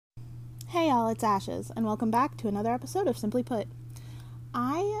Hey y'all, it's Ashes, and welcome back to another episode of Simply Put.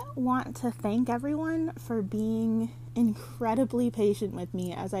 I want to thank everyone for being incredibly patient with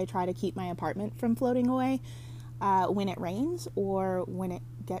me as I try to keep my apartment from floating away when it rains or when it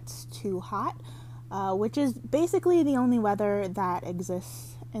gets too hot, which is basically the only weather that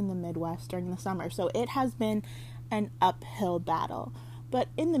exists in the Midwest during the summer. So it has been an uphill battle. But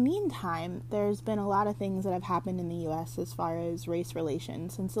in the meantime, there's been a lot of things that have happened in the U.S. as far as race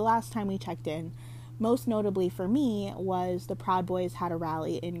relations since the last time we checked in. Most notably for me was the Proud Boys had a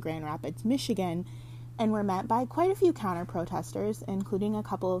rally in Grand Rapids, Michigan, and were met by quite a few counter-protesters, including a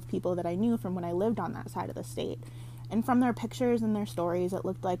couple of people that I knew from when I lived on that side of the state. And from their pictures and their stories, it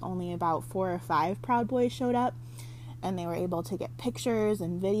looked like only about 4 or 5 Proud Boys showed up, and they were able to get pictures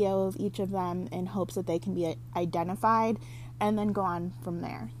and video of each of them in hopes that they can be identified and then go on from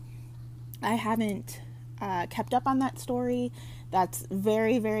there. I haven't kept up on that story. That's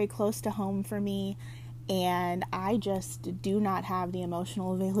very, very close to home for me, and I just do not have the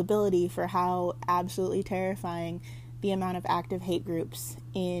emotional availability for how absolutely terrifying the amount of active hate groups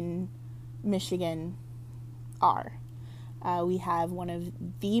in Michigan are. We have one of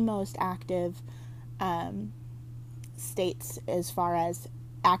the most active states as far as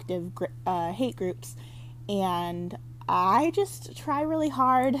active hate groups, and I just try really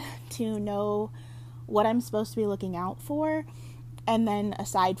hard to know what I'm supposed to be looking out for, and then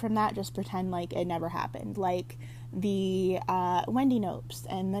aside from that, just pretend like it never happened, like the Wendy Nopes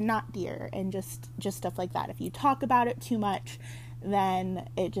and the Not Deer and just stuff like that. If you talk about it too much, then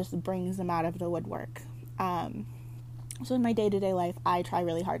it just brings them out of the woodwork. So in my day-to-day life, I try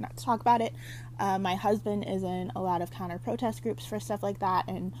really hard not to talk about it. My husband is in a lot of counter-protest groups for stuff like that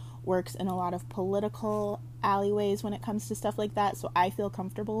and works in a lot of political alleyways when it comes to stuff like that, so I feel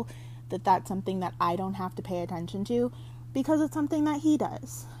comfortable that that's something that I don't have to pay attention to because it's something that he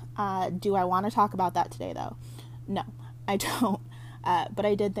does. Do I want to talk about that today, though? No, I don't. But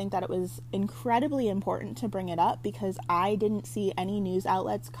I did think that it was incredibly important to bring it up because I didn't see any news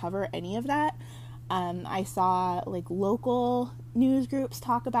outlets cover any of that. I saw like local news groups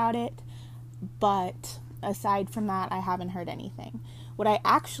talk about it, but aside from that, I haven't heard anything. What I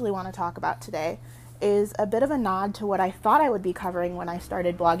actually want to talk about today is a bit of a nod to what I thought I would be covering when I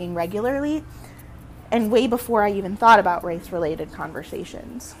started blogging regularly, and way before I even thought about race-related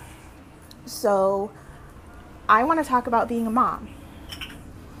conversations. So, I want to talk about being a mom.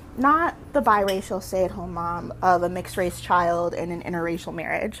 Not the biracial stay-at-home mom of a mixed-race child in an interracial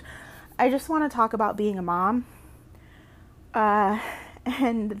marriage. I just want to talk about being a mom,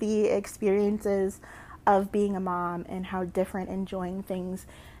 and the experiences of being a mom and how different enjoying things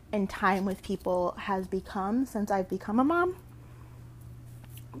and time with people has become since I've become a mom.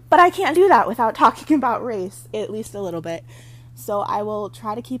 But I can't do that without talking about race, at least a little bit. So I will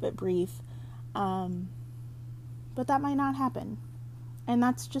try to keep it brief, but that might not happen. And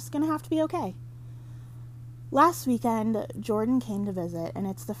that's just going to have to be okay. Last weekend, Jordan came to visit, and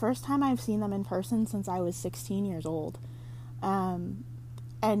it's the first time I've seen them in person since I was 16 years old.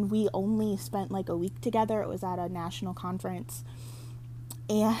 And we only spent like a week together. It was at a national conference,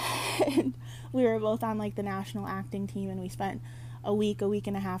 and we were both on like the national acting team, and we spent a week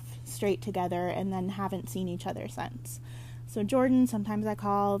and a half straight together and then haven't seen each other since. So Jordan, sometimes I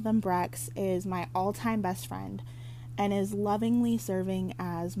call them Brex, is my all-time best friend and is lovingly serving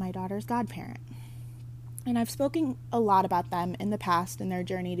as my daughter's godparent. And I've spoken a lot about them in the past and their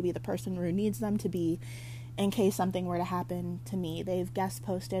journey to be the person Rue needs them to be in case something were to happen to me. They've guest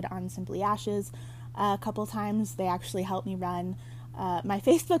posted on Simply Ashes a couple times. They actually helped me run my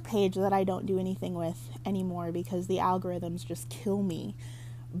Facebook page that I don't do anything with anymore because the algorithms just kill me.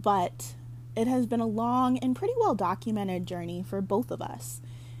 But it has been a long and pretty well documented journey for both of us.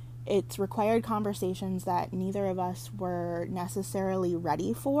 It's required conversations that neither of us were necessarily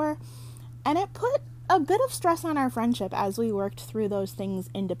ready for, and it put a bit of stress on our friendship as we worked through those things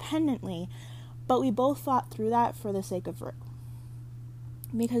independently, but we both fought through that for the sake of Rue.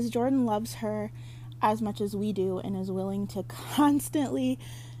 Because Jordan loves her as much as we do and is willing to constantly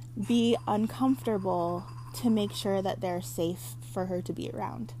be uncomfortable to make sure that they're safe for her to be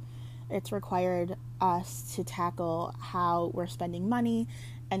around. It's required us to tackle how we're spending money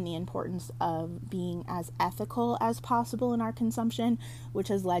and the importance of being as ethical as possible in our consumption, which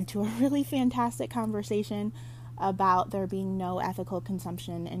has led to a really fantastic conversation about there being no ethical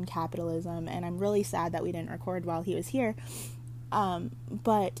consumption in capitalism. And I'm really sad that we didn't record while he was here.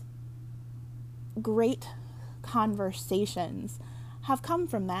 But great conversations have come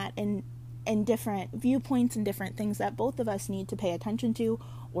from that, and different viewpoints and different things that both of us need to pay attention to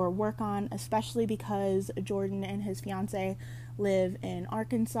or work on, especially because Jordan and his fiance live in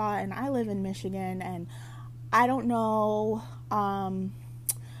Arkansas and I live in Michigan, and I don't know,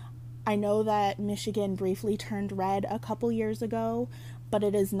 I know that Michigan briefly turned red a couple years ago, but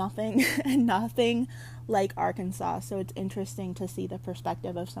it is nothing like Arkansas. So it's interesting to see the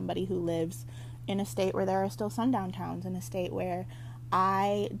perspective of somebody who lives in a state where there are still sundown towns, in a state where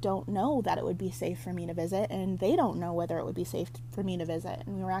I don't know that it would be safe for me to visit, and they don't know whether it would be safe for me to visit.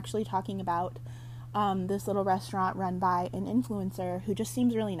 And we were actually talking about this little restaurant run by an influencer who just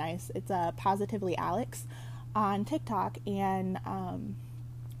seems really nice. It's Positively Alex on TikTok, and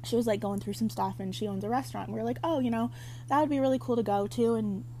she was like going through some stuff, and she owns a restaurant. And we were like, oh, that would be really cool to go to.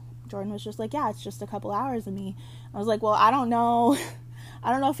 And Jordan was just like, yeah, it's just a couple hours. And I was like, well, I don't know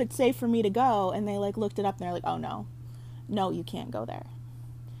if it's safe for me to go. And they like looked it up, and they're like, oh no, you can't go there.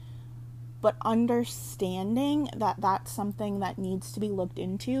 But understanding that that's something that needs to be looked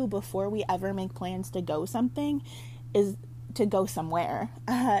into before we ever make plans to go somewhere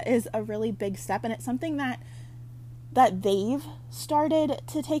is a really big step. And it's something that they've started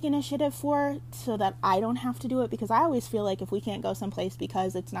to take initiative for, so that I don't have to do it, because I always feel like if we can't go someplace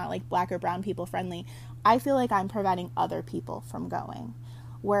because it's not like Black or brown people friendly, I feel like I'm preventing other people from going.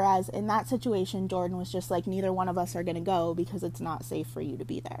 Whereas in that situation, Jordan was just like, neither one of us are going to go because it's not safe for you to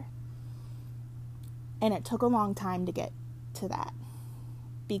be there. And it took a long time to get to that,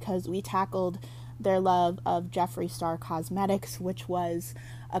 because we tackled their love of Jeffree Star Cosmetics, which was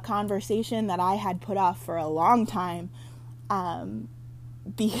a conversation that I had put off for a long time,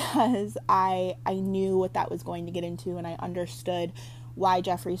 because I knew what that was going to get into, and I understood why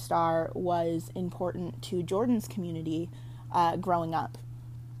Jeffree Star was important to Jordan's community growing up.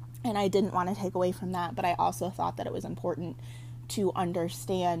 And I didn't want to take away from that, but I also thought that it was important to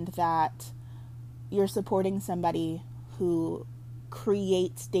understand that you're supporting somebody who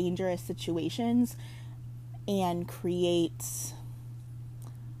creates dangerous situations and creates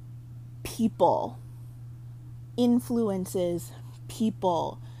people, influences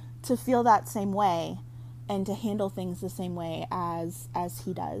people to feel that same way and to handle things the same way as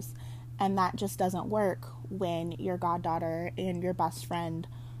he does. And that just doesn't work when your goddaughter and your best friend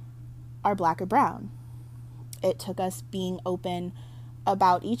are Black or brown. It took us being open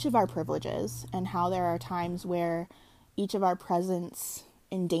about each of our privileges and how there are times where each of our presence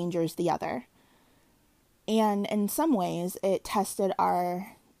endangers the other. And in some ways, it tested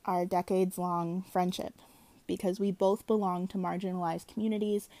our decades-long friendship, because we both belong to marginalized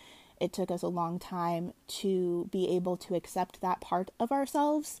communities. It took us a long time to be able to accept that part of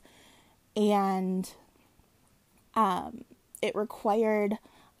ourselves. And it required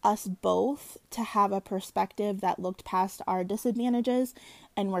us both to have a perspective that looked past our disadvantages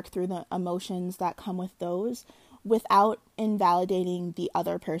and work through the emotions that come with those without invalidating the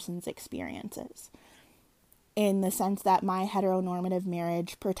other person's experiences. In the sense that my heteronormative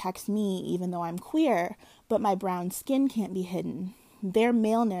marriage protects me even though I'm queer, but my brown skin can't be hidden. Their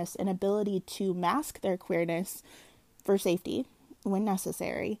maleness and ability to mask their queerness for safety when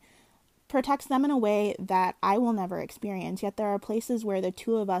necessary protects them in a way that I will never experience. Yet there are places where the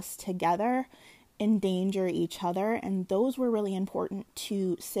two of us together endanger each other, and those were really important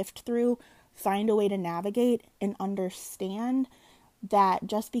to sift through, find a way to navigate, and understand that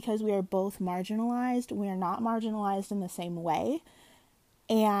just because we are both marginalized, we are not marginalized in the same way.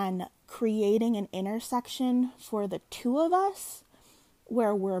 And creating an intersection for the two of us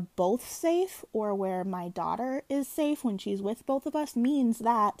where we're both safe, or where my daughter is safe when she's with both of us, means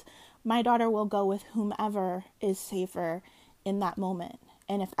that my daughter will go with whomever is safer in that moment.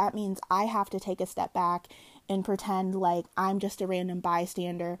 And if that means I have to take a step back and pretend like I'm just a random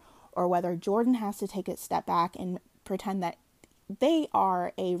bystander, or whether Jordan has to take a step back and pretend that they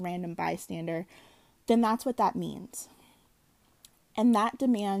are a random bystander, then that's what that means. And that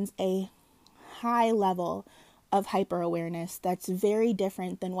demands a high level of hyper-awareness that's very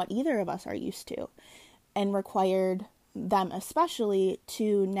different than what either of us are used to, and required them especially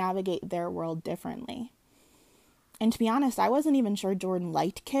to navigate their world differently. And to be honest, I wasn't even sure Jordan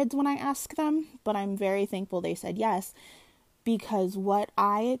liked kids when I asked them, but I'm very thankful they said yes, because what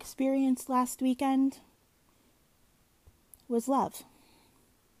I experienced last weekend was love.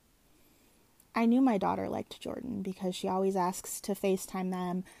 I knew my daughter liked Jordan because she always asks to FaceTime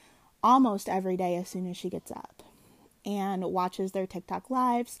them almost every day as soon as she gets up, and watches their TikTok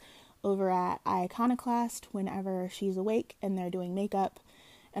lives over at Iconoclast whenever she's awake and they're doing makeup.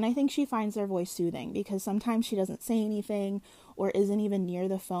 And I think she finds their voice soothing, because sometimes she doesn't say anything or isn't even near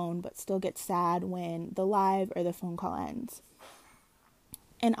the phone, but still gets sad when the live or the phone call ends.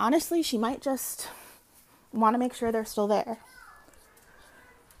 And honestly, she might just want to make sure they're still there.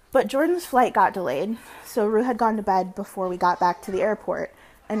 But Jordan's flight got delayed, so Rue had gone to bed before we got back to the airport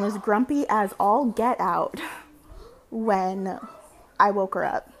and was grumpy as all get out when I woke her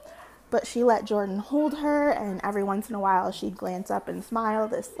up. But she let Jordan hold her, and every once in a while she'd glance up and smile,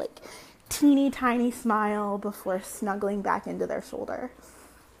 this like teeny tiny smile before snuggling back into their shoulder.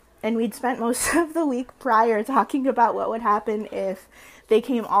 And we'd spent most of the week prior talking about what would happen if they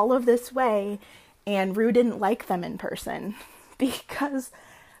came all of this way and Rue didn't like them in person. Because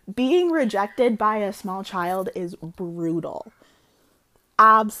being rejected by a small child is brutal.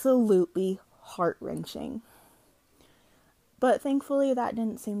 Absolutely heart-wrenching. But thankfully that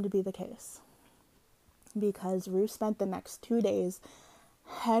didn't seem to be the case. Because Rue spent the next 2 days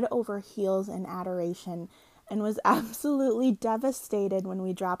head over heels in adoration and was absolutely devastated when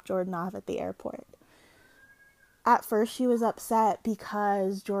we dropped Jordan off at the airport. At first she was upset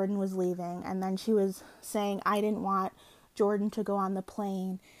because Jordan was leaving, and then she was saying I didn't want Jordan to go on the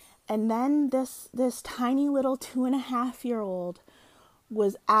plane. And then this tiny little 2.5-year-old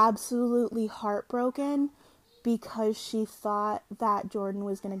was absolutely heartbroken because she thought that Jordan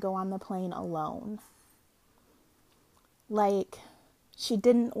was going to go on the plane alone. Like, she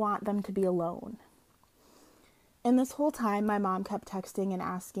didn't want them to be alone. And this whole time, my mom kept texting and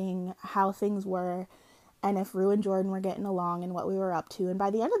asking how things were and if Rue and Jordan were getting along and what we were up to. And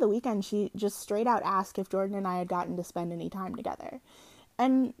by the end of the weekend, she just straight out asked if Jordan and I had gotten to spend any time together.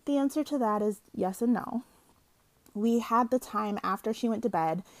 And the answer to that is yes and no. We had the time after she went to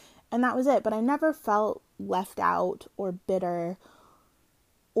bed, and that was it. But I never felt left out or bitter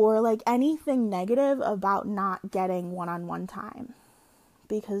or like anything negative about not getting one-on-one time.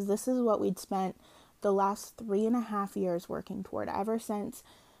 Because this is what we'd spent the last 3.5 years working toward, ever since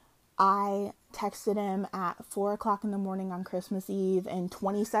I texted him at 4 o'clock in the morning on Christmas Eve in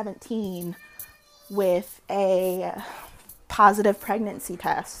 2017 with a positive pregnancy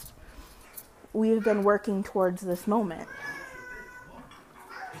test. We've been working towards this moment.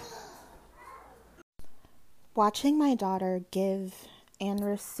 Watching my daughter give and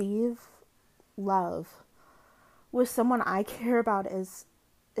receive love with someone I care about is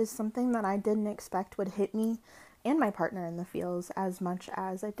something that I didn't expect would hit me and my partner in the feels as much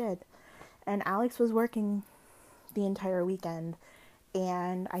as it did. And Alex was working the entire weekend,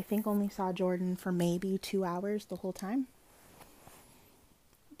 and I think only saw Jordan for maybe 2 hours the whole time.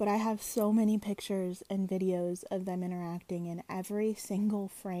 But I have so many pictures and videos of them interacting, and every single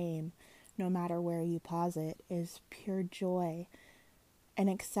frame, no matter where you pause it, is pure joy and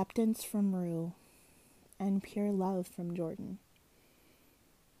acceptance from Rue and pure love from Jordan.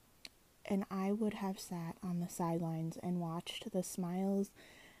 And I would have sat on the sidelines and watched the smiles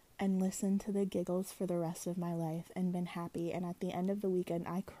and listened to the giggles for the rest of my life and been happy. And at the end of the weekend,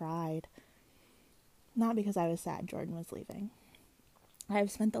 I cried. Not because I was sad Jordan was leaving.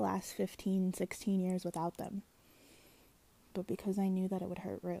 I've spent the last 15, 16 years without them. But because I knew that it would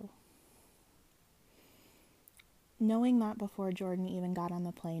hurt Rue. Knowing that before Jordan even got on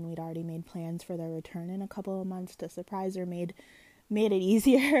the plane, we'd already made plans for their return in a couple of months to surprise her made it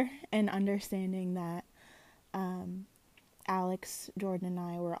easier, and understanding that Alex, Jordan, and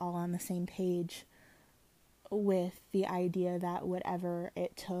I were all on the same page with the idea that whatever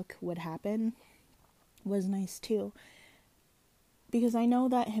it took would happen was nice too. Because I know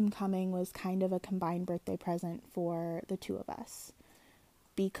that him coming was kind of a combined birthday present for the two of us.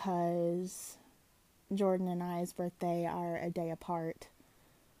 Because Jordan and I's birthday are a day apart.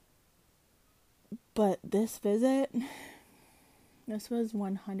 But this visit, this was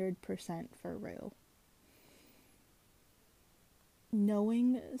 100% for Rue.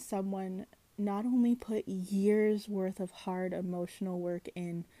 Knowing someone not only put years worth of hard emotional work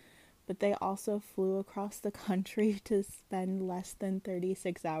in, but they also flew across the country to spend less than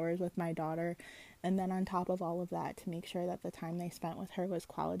 36 hours with my daughter, and then on top of all of that, to make sure that the time they spent with her was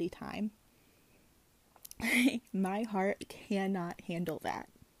quality time. My heart cannot handle that.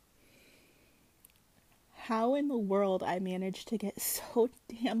 How in the world I managed to get so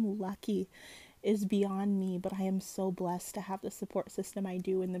damn lucky is beyond me, but I am so blessed to have the support system I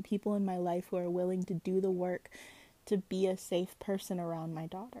do and the people in my life who are willing to do the work to be a safe person around my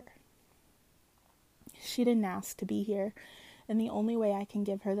daughter. She didn't ask to be here, and the only way I can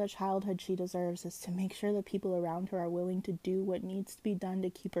give her the childhood she deserves is to make sure the people around her are willing to do what needs to be done to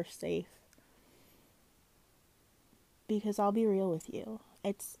keep her safe. Because I'll be real with you,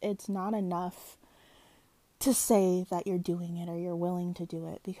 it's not enough to say that you're doing it or you're willing to do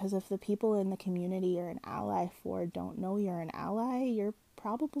it, because if the people in the community you're an ally for don't know you're an ally, you're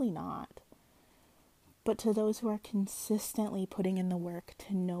probably not. But to those who are consistently putting in the work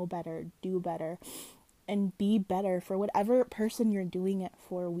to know better, do better, and be better for whatever person you're doing it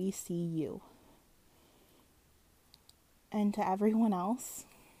for. We see you. And to everyone else,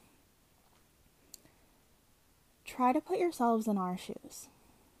 try to put yourselves in our shoes.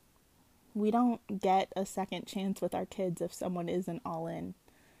 We don't get a second chance with our kids if someone isn't all in.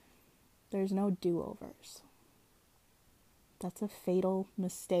 There's no do-overs. That's a fatal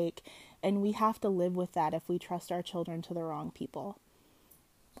mistake, and we have to live with that if we trust our children to the wrong people.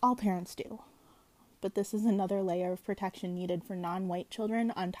 All parents do. But this is another layer of protection needed for non-white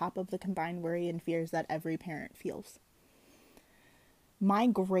children on top of the combined worry and fears that every parent feels. My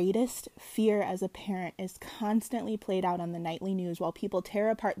greatest fear as a parent is constantly played out on the nightly news while people tear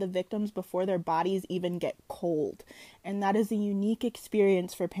apart the victims before their bodies even get cold. And that is a unique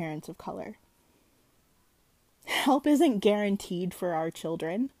experience for parents of color. Help isn't guaranteed for our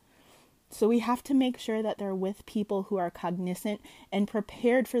children. So we have to make sure that they're with people who are cognizant and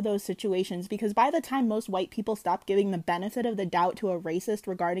prepared for those situations, because by the time most white people stop giving the benefit of the doubt to a racist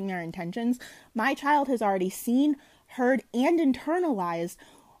regarding their intentions, my child has already seen, heard, and internalized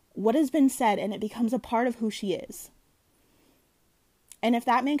what has been said, and it becomes a part of who she is. And if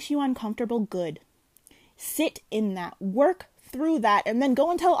that makes you uncomfortable, good. Sit in that, work through that, and then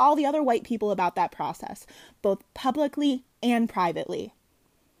go and tell all the other white people about that process, both publicly and privately.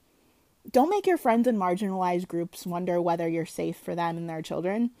 Don't make your friends in marginalized groups wonder whether you're safe for them and their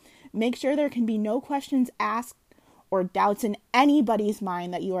children. Make sure there can be no questions asked or doubts in anybody's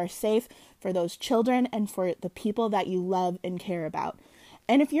mind that you are safe for those children and for the people that you love and care about.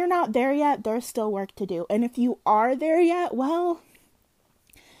 And if you're not there yet, there's still work to do. And if you are there yet, well,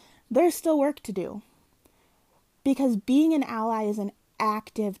 there's still work to do. Because being an ally is an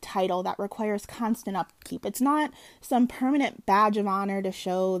active title that requires constant upkeep. It's not some permanent badge of honor to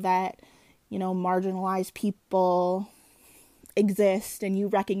show that, marginalized people exist and you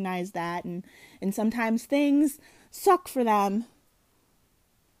recognize that. And sometimes things suck for them.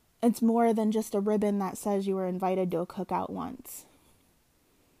 It's more than just a ribbon that says you were invited to a cookout once.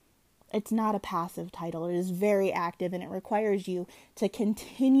 It's not a passive title. It is very active, and it requires you to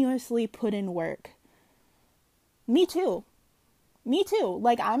continuously put in work. Me too.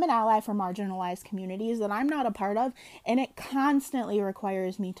 Like, I'm an ally for marginalized communities that I'm not a part of, and it constantly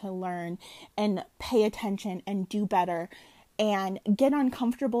requires me to learn and pay attention and do better and get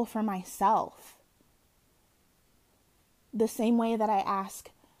uncomfortable for myself. The same way that I ask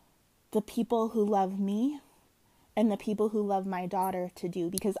the people who love me and the people who love my daughter to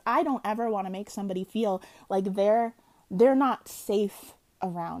do, because I don't ever want to make somebody feel like they're not safe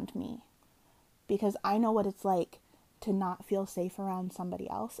around me, because I know what it's like to not feel safe around somebody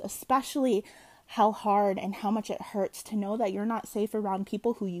else, especially how hard and how much it hurts to know that you're not safe around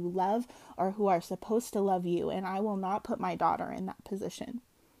people who you love or who are supposed to love you, and I will not put my daughter in that position.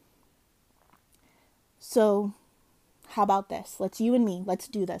 So how about this? Let's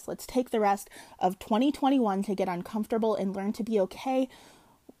do this. Let's take the rest of 2021 to get uncomfortable and learn to be okay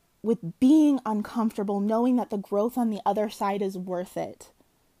with being uncomfortable, knowing that the growth on the other side is worth it.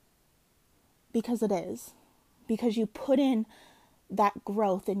 Because it is. Because you put in that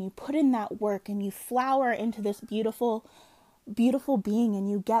growth and you put in that work and you flower into this beautiful, beautiful being,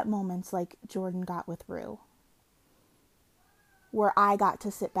 and you get moments like Jordan got with Rue, where I got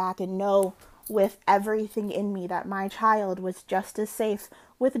to sit back and know with everything in me that my child was just as safe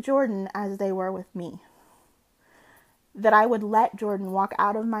with Jordan as they were with me. That I would let Jordan walk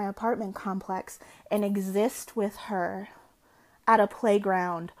out of my apartment complex and exist with her at a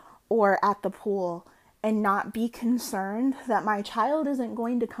playground or at the pool and not be concerned that my child isn't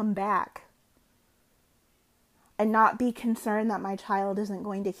going to come back. And not be concerned that my child isn't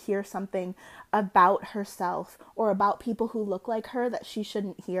going to hear something about herself or about people who look like her that she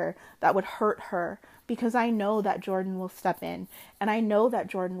shouldn't hear, that would hurt her. Because I know that Jordan will step in, and I know that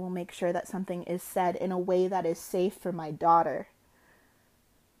Jordan will make sure that something is said in a way that is safe for my daughter.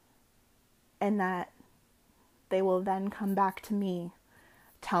 And that they will then come back to me,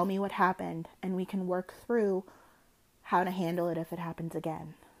 tell me what happened, and we can work through how to handle it if it happens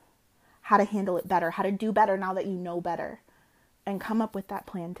again. How to handle it better, how to do better now that you know better, and come up with that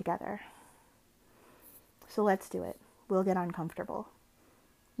plan together. So let's do it. We'll get uncomfortable.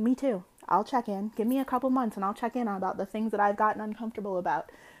 Me too. I'll check in. Give me a couple months and I'll check in about the things that I've gotten uncomfortable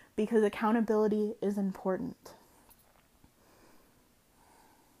about, because accountability is important.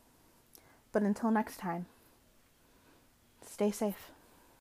 But until next time, stay safe.